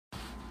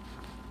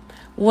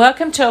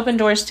Welcome to Open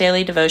Doors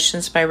Daily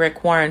Devotions by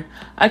Rick Warren.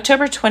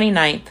 October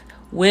 29th.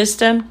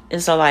 Wisdom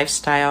is a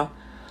lifestyle.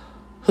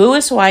 Who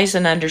is wise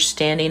and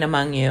understanding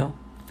among you?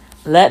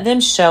 Let them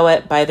show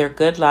it by their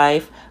good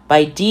life,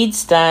 by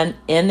deeds done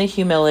in the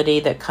humility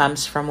that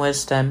comes from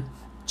wisdom.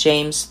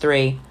 James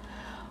 3.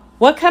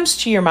 What comes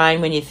to your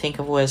mind when you think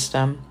of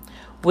wisdom?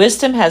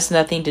 Wisdom has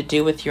nothing to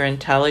do with your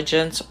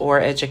intelligence or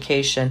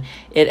education.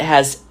 It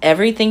has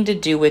everything to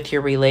do with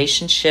your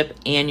relationship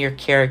and your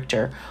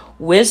character.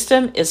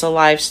 Wisdom is a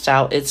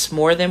lifestyle. It's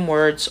more than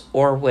words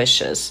or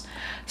wishes.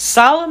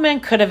 Solomon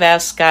could have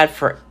asked God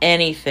for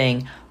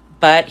anything,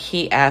 but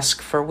he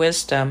asked for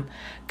wisdom.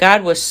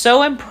 God was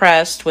so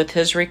impressed with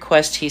his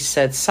request, he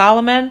said,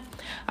 Solomon,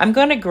 I'm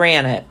going to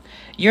grant it.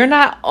 You're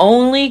not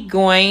only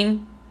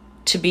going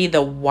to be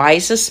the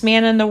wisest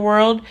man in the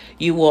world,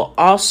 you will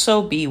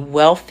also be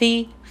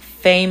wealthy,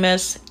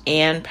 famous,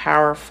 and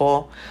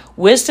powerful.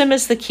 Wisdom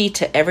is the key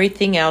to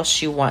everything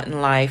else you want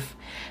in life.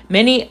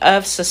 Many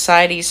of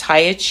society's high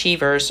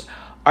achievers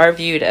are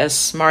viewed as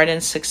smart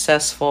and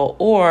successful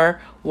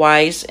or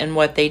wise in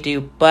what they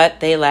do, but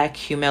they lack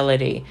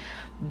humility.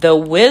 The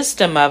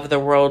wisdom of the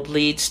world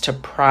leads to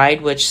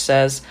pride, which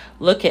says,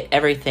 look at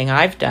everything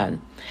I've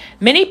done.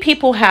 Many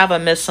people have a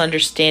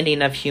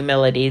misunderstanding of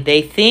humility.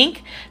 They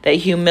think that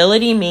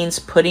humility means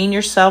putting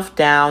yourself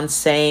down,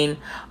 saying,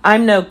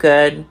 I'm no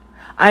good,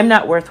 I'm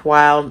not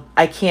worthwhile,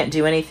 I can't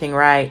do anything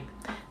right.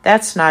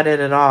 That's not it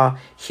at all.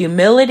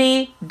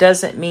 Humility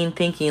doesn't mean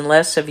thinking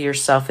less of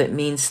yourself. It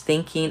means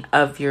thinking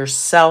of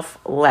yourself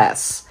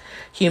less.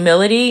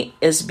 Humility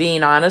is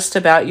being honest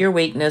about your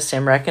weakness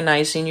and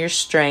recognizing your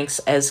strengths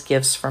as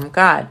gifts from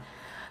God.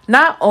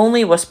 Not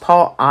only was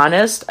Paul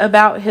honest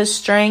about his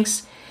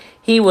strengths,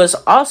 he was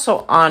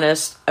also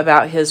honest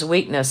about his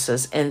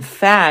weaknesses. In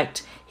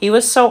fact, he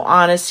was so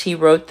honest he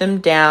wrote them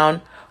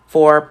down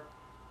for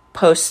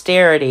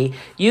posterity.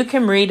 You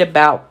can read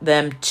about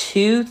them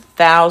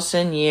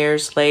 2,000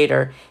 years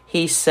later.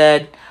 He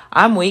said,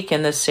 I'm weak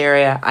in this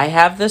area. I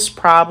have this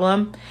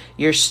problem.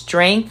 Your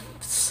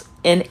strengths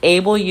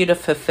enable you to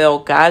fulfill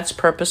God's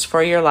purpose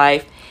for your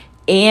life,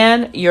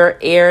 and your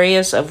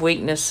areas of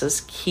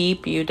weaknesses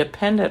keep you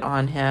dependent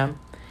on Him.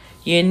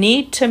 You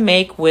need to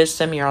make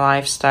wisdom your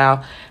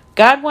lifestyle.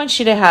 God wants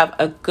you to have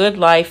a good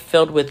life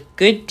filled with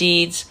good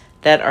deeds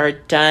that are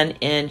done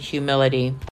in humility.